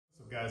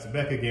Guys,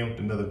 back again with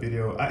another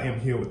video. I am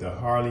here with the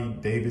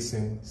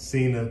Harley-Davidson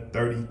SENA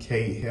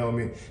 30K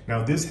helmet.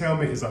 Now this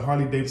helmet is a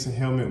Harley-Davidson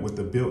helmet with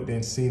the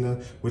built-in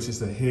SENA, which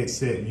is a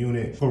headset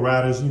unit. For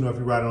riders, you know, if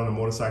you're riding on a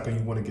motorcycle,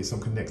 you want to get some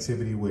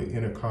connectivity with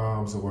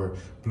intercoms or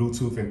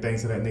Bluetooth and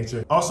things of that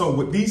nature. Also,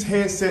 with these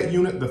headset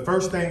unit, the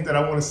first thing that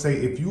I want to say,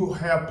 if you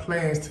have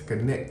plans to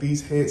connect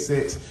these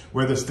headsets,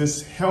 whether it's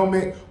this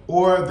helmet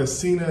or the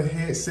SENA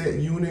headset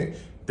unit,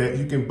 that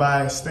you can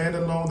buy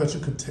standalone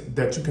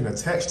that you can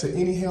attach to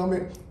any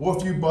helmet, or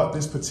if you bought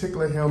this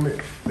particular helmet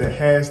that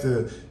has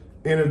the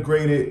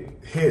integrated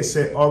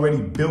headset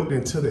already built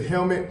into the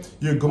helmet,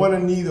 you're going to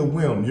need a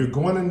WHIM. You're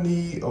going to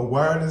need a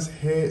wireless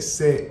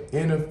headset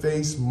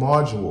interface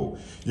module.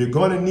 You're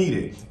going to need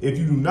it. If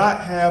you do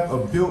not have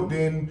a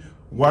built-in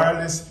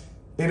wireless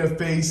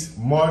interface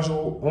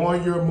module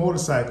on your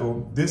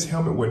motorcycle, this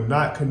helmet will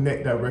not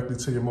connect directly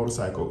to your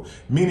motorcycle.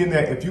 Meaning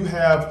that if you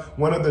have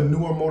one of the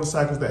newer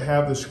motorcycles that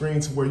have the screen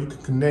to where you can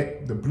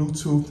connect the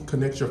Bluetooth,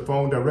 connect your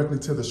phone directly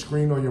to the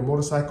screen on your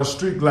motorcycle,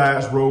 street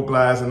glides, road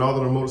glides, and all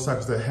of the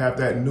motorcycles that have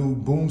that new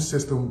boom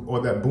system or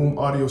that boom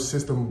audio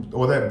system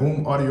or that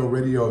boom audio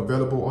radio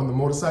available on the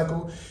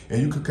motorcycle,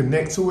 and you can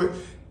connect to it.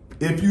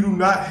 If you do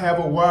not have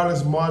a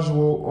wireless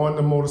module on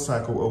the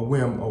motorcycle, a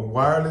WHIM, a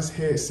wireless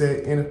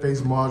headset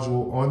interface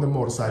module on the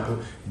motorcycle,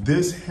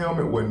 this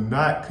helmet will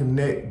not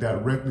connect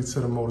directly to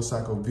the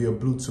motorcycle via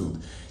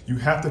Bluetooth. You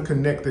have to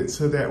connect it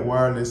to that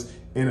wireless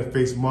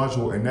interface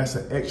module, and that's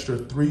an extra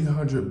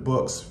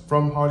 $300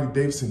 from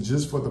Harley-Davidson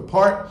just for the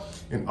part.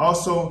 And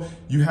also,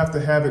 you have to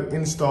have it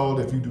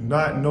installed. If you do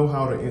not know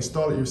how to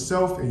install it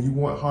yourself and you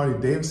want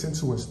Harley-Davidson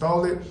to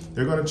install it,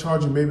 they're going to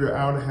charge you maybe an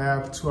hour and a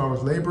half, 2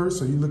 hours labor.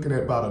 So you're looking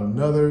at about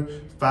another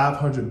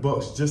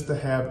 $500 just to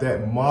have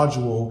that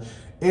module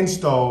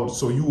installed,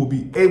 so you will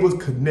be able to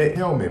connect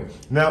helmet.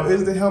 Now,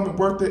 is the helmet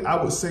worth it?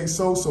 I would say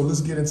so. So let's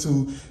get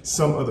into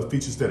some of the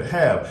features that it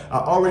have. I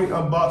already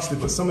unboxed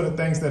it, but some of the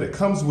things that it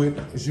comes with,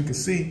 as you can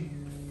see,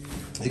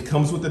 it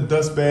comes with the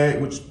dust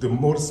bag, which the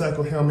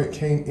motorcycle helmet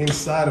came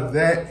inside of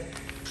that.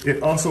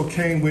 It also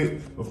came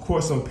with, of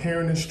course, some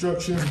pairing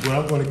instructions, but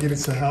I'm going to get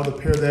into how to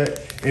pair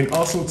that. And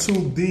also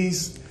too,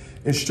 these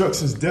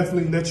instructions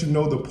definitely let you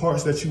know the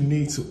parts that you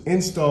need to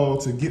install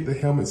to get the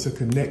helmet to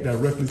connect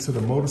directly to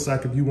the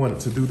motorcycle if you wanted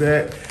to do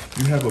that.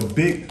 You have a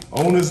big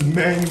owner's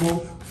manual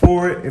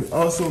for it, and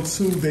also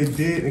too, they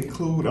did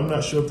include, I'm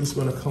not sure if this is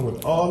going to come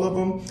with all of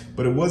them,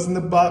 but it was in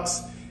the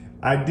box.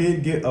 I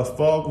did get a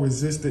fog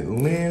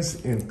resistant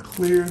lens in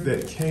clear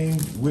that came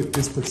with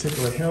this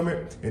particular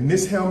helmet. And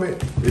this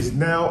helmet is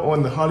now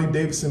on the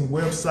Harley-Davidson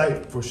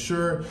website for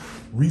sure,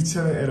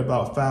 retailing at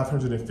about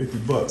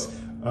 $550.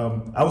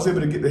 I was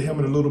able to get the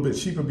helmet a little bit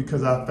cheaper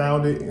because I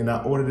found it and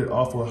I ordered it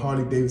off of a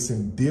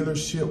Harley-Davidson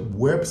dealership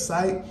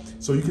website.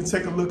 So you can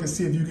take a look and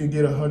see if you can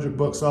get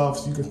 $100 off.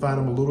 So you can find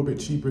them a little bit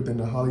cheaper than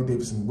the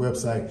Harley-Davidson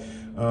website.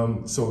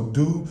 So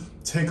do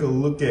take a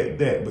look at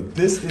that. But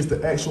this is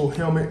the actual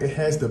helmet. It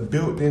has the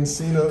built-in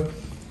SENA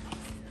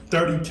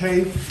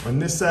 30K. On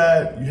this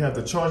side, you have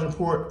the charging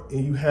port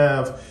and you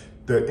have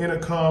the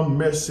intercom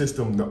mesh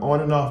system, the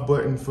on and off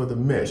button for the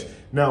mesh.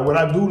 Now, what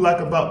I do like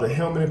about the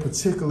helmet in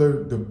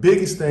particular, the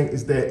biggest thing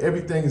is that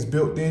everything is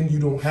built in. You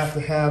don't have to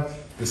have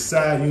the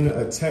side unit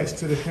attached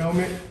to the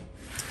helmet.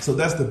 So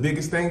that's the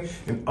biggest thing.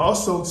 And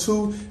also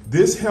too,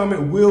 this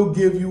helmet will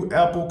give you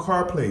Apple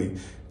CarPlay.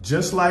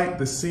 Just like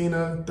the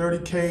SENA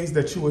 30Ks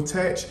that you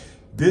attach,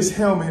 this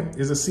helmet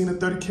is a SENA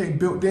 30K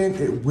built in.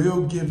 It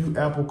will give you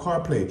Apple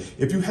CarPlay.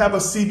 If you have a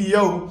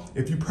CVO,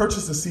 if you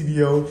purchase a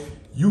CVO,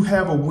 you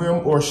have a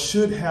WHIM or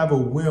should have a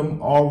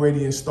WHIM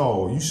already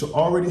installed. You should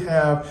already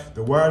have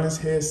the wireless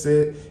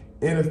headset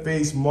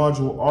interface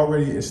module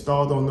already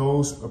installed on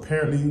those.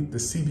 Apparently the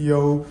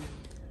CVO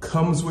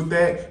comes with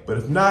that, but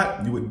if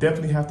not, you would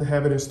definitely have to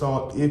have it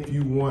installed if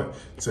you want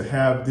to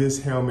have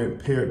this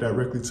helmet paired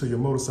directly to your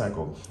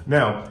motorcycle.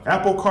 Now,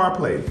 Apple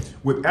CarPlay.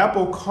 With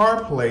Apple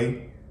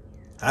CarPlay,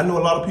 I know a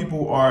lot of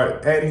people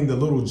are adding the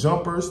little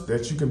jumpers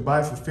that you can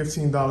buy for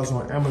 $15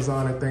 on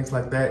Amazon and things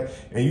like that,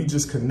 and you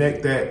just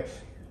connect that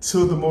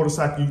to the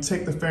motorcycle. You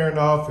take the fairing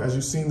off, as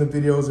you've seen the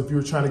videos, if you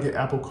were trying to get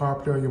Apple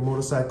CarPlay on your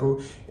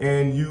motorcycle,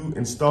 and you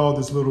install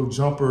this little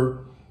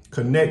jumper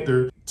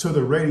connector to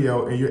the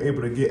radio, and you're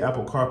able to get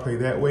Apple CarPlay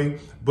that way.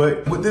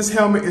 But with this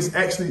helmet, it's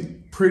actually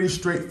pretty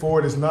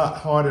straightforward. It's not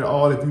hard at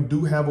all. If you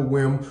do have a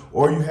WHIM,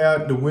 or you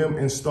have the WHIM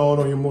installed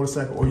on your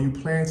motorcycle, or you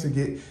plan to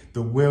get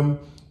the WHIM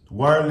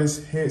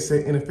wireless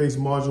headset interface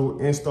module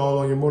installed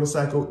on your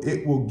motorcycle,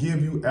 it will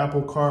give you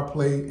Apple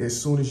CarPlay as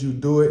soon as you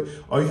do it.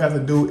 All you have to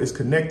do is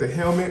connect the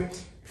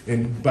helmet,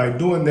 and by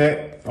doing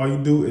that, all you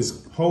do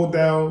is hold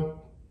down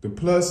the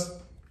plus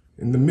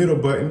and the middle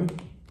button.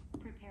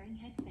 Preparing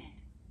headset.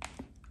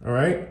 All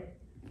right.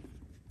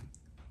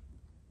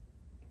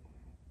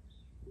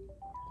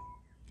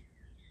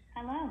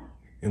 Hello.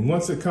 And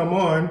once it come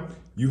on,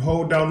 you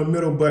hold down the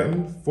middle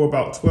button for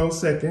about 12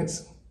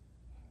 seconds.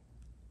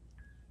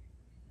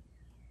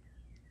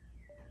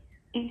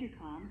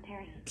 Intercom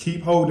pairing.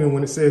 Keep holding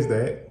when it says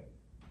that.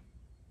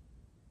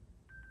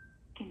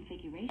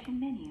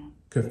 Configuration menu.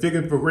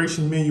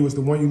 Configuration menu is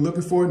the one you're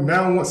looking for.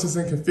 Now, once it's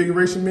in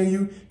configuration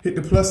menu, hit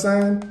the plus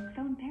sign.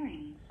 Phone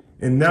pairing.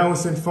 And now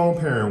it's in phone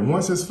pairing.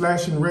 Once it's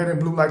flashing red and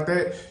blue like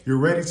that, you're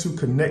ready to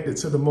connect it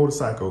to the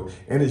motorcycle.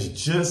 And it's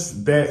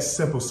just that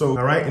simple. So,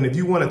 all right, and if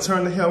you want to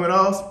turn the helmet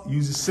off,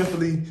 you just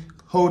simply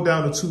hold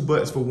down the 2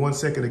 buttons for 1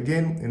 second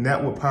again, and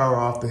that will power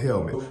off the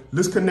helmet.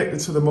 Let's connect it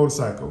to the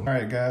motorcycle. All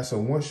right, guys, so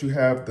once you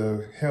have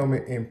the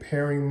helmet in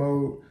pairing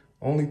mode,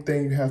 only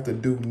thing you have to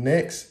do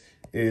next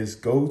is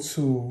go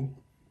to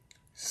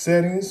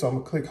settings. So I'm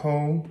gonna click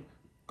home,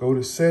 go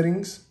to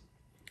settings.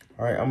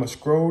 All right, I'm gonna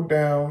scroll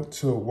down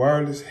to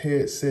wireless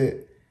headset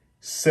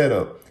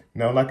setup.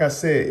 Now, like I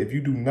said, if you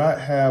do not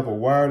have a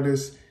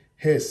wireless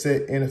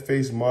headset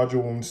interface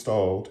module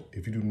installed,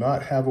 if you do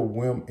not have a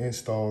WHIM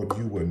installed,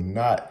 you will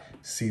not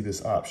see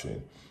this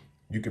option.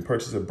 You can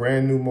purchase a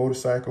brand new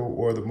motorcycle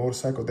or the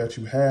motorcycle that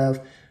you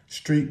have,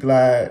 Street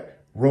Glide,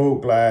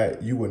 Road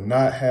Glide, you will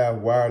not have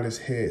wireless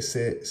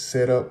headset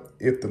set up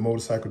if the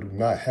motorcycle do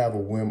not have a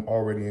WHIM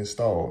already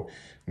installed.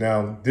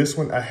 Now, this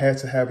one I had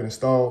to have it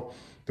installed.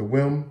 The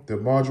WHIM, the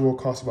module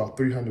costs about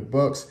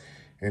 $300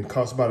 and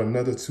costs about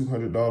another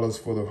 $200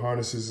 for the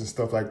harnesses and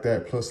stuff like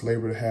that, plus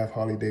labor to have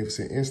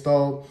Harley-Davidson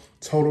installed.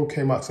 Total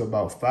came out to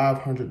about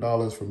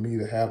 $500 for me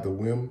to have the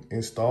WHIM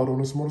installed on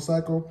this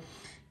motorcycle.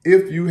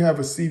 If you have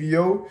a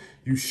CVO,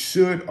 you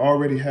should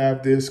already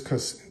have this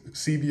because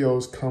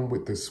CVOs come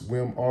with this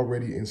WHIM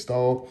already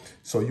installed.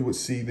 So you would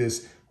see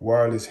this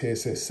wireless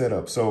headset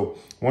setup. So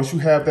once you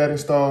have that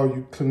installed,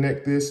 you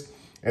connect this,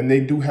 and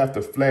they do have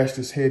to flash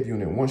this head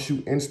unit. Once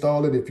you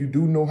install it, if you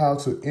do know how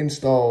to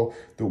install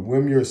the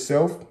WHIM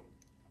yourself,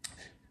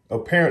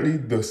 apparently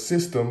the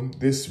system,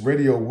 this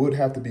radio would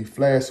have to be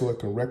flashed so it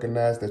can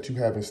recognize that you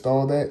have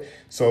installed that.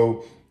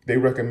 So they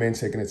recommend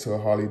taking it to a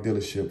Harley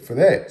dealership for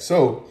that.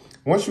 So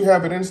once you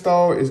have it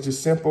installed, it's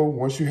just simple.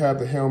 Once you have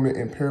the helmet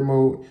in pair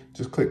mode,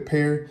 just click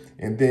pair,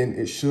 and then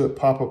it should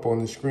pop up on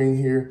the screen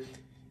here.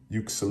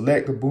 You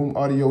select the Boom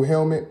Audio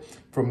helmet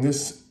from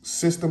this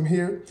system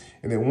here.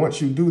 And then once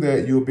you do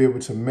that, you'll be able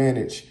to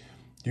manage,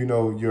 you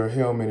know, your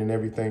helmet and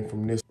everything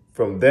from this.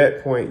 From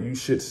that point, you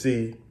should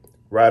see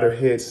rider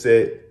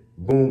headset,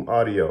 Boom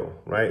Audio,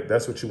 right?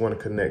 That's what you want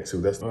to connect to.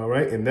 That's all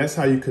right. And that's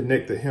how you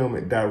connect the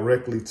helmet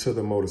directly to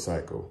the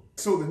motorcycle.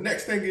 So the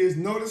next thing is,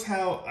 notice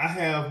how I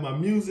have my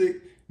music,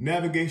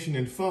 navigation,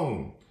 and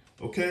phone.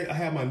 Okay, I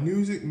have my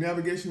music,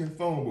 navigation, and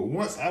phone. But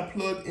once I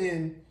plug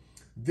in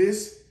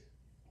this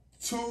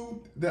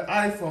to the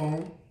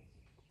iPhone,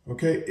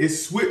 okay, it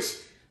switched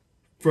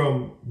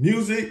from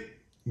music,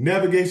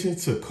 navigation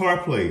to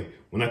CarPlay.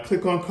 When I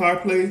click on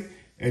CarPlay,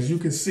 as you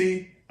can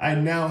see, I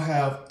now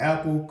have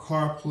Apple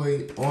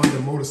CarPlay on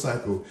the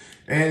motorcycle.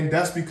 And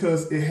that's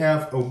because it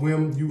have a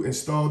WHIM. You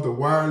install the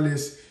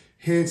wireless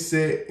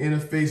headset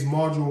interface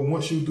module.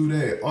 Once you do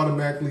that, it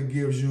automatically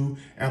gives you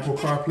Apple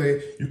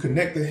CarPlay. You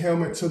connect the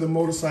helmet to the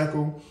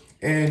motorcycle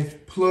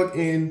and plug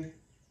in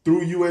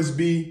through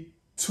USB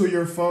to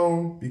your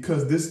phone,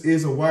 because this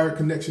is a wired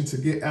connection. To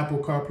get Apple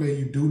CarPlay,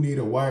 you do need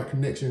a wired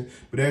connection.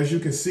 But as you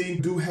can see, you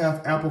do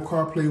have Apple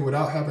CarPlay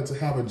without having to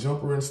have a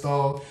jumper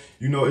installed.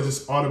 You know, it's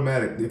just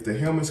automatic. If the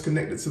helmet's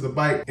connected to the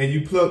bike and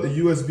you plug the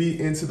USB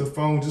into the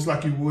phone, just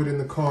like you would in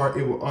the car,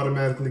 it will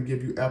automatically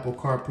give you Apple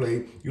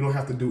CarPlay. You don't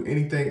have to do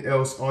anything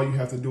else. All you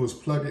have to do is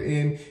plug it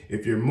in.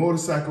 If your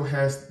motorcycle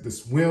has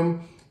this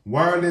WHIM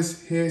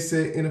wireless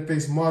headset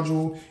interface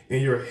module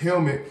in your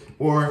helmet,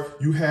 or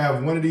you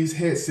have one of these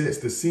headsets,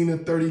 the SENA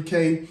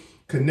 30K,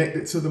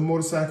 connected to the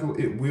motorcycle,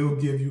 it will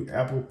give you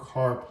Apple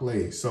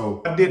CarPlay.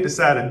 So I did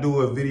decide to do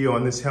a video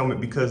on this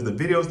helmet because the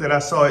videos that I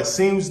saw, it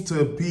seems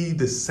to be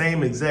the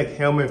same exact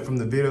helmet from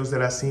the videos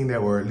that I seen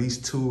that were at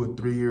least 2 or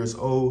 3 years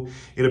old.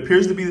 It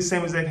appears to be the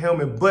same exact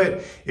helmet,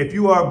 but if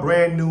you are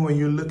brand new and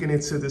you're looking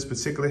into this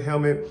particular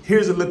helmet,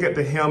 here's a look at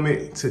the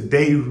helmet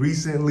today,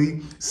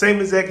 recently. Same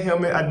exact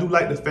helmet. I do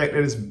like the fact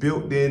that it's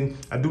built in.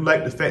 I do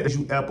like the fact that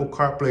you Apple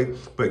CarPlay,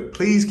 but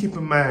please keep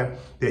in mind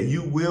that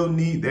you will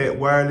need that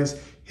wireless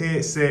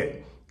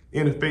headset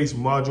interface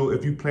module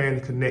if you plan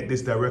to connect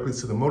this directly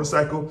to the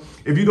motorcycle.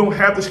 If you don't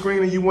have the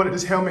screen and you wanted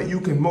this helmet,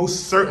 you can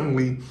most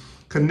certainly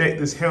connect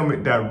this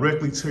helmet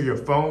directly to your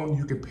phone.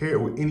 You can pair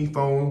it with any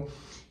phone,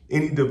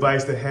 any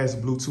device that has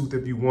Bluetooth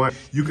if you want.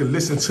 You can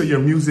listen to your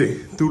music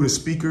through the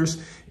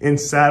speakers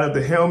inside of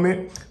the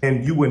helmet,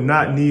 and you would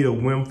not need a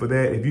WHIM for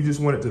that. If you just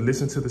wanted to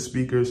listen to the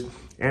speakers,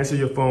 answer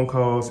your phone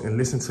calls, and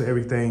listen to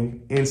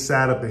everything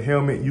inside of the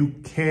helmet, you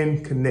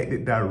can connect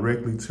it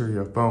directly to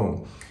your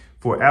phone.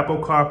 For Apple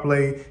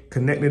CarPlay,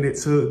 connecting it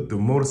to the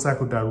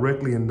motorcycle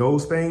directly and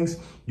those things,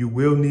 you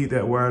will need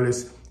that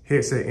wireless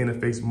headset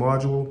interface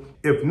module.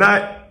 If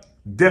not,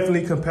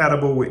 definitely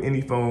compatible with any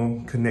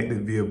phone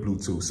connected via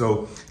Bluetooth.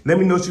 So let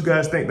me know what you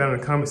guys think down in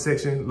the comment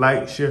section.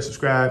 Like, share,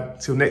 subscribe.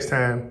 Till next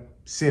time,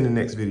 see you in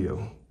the next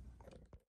video.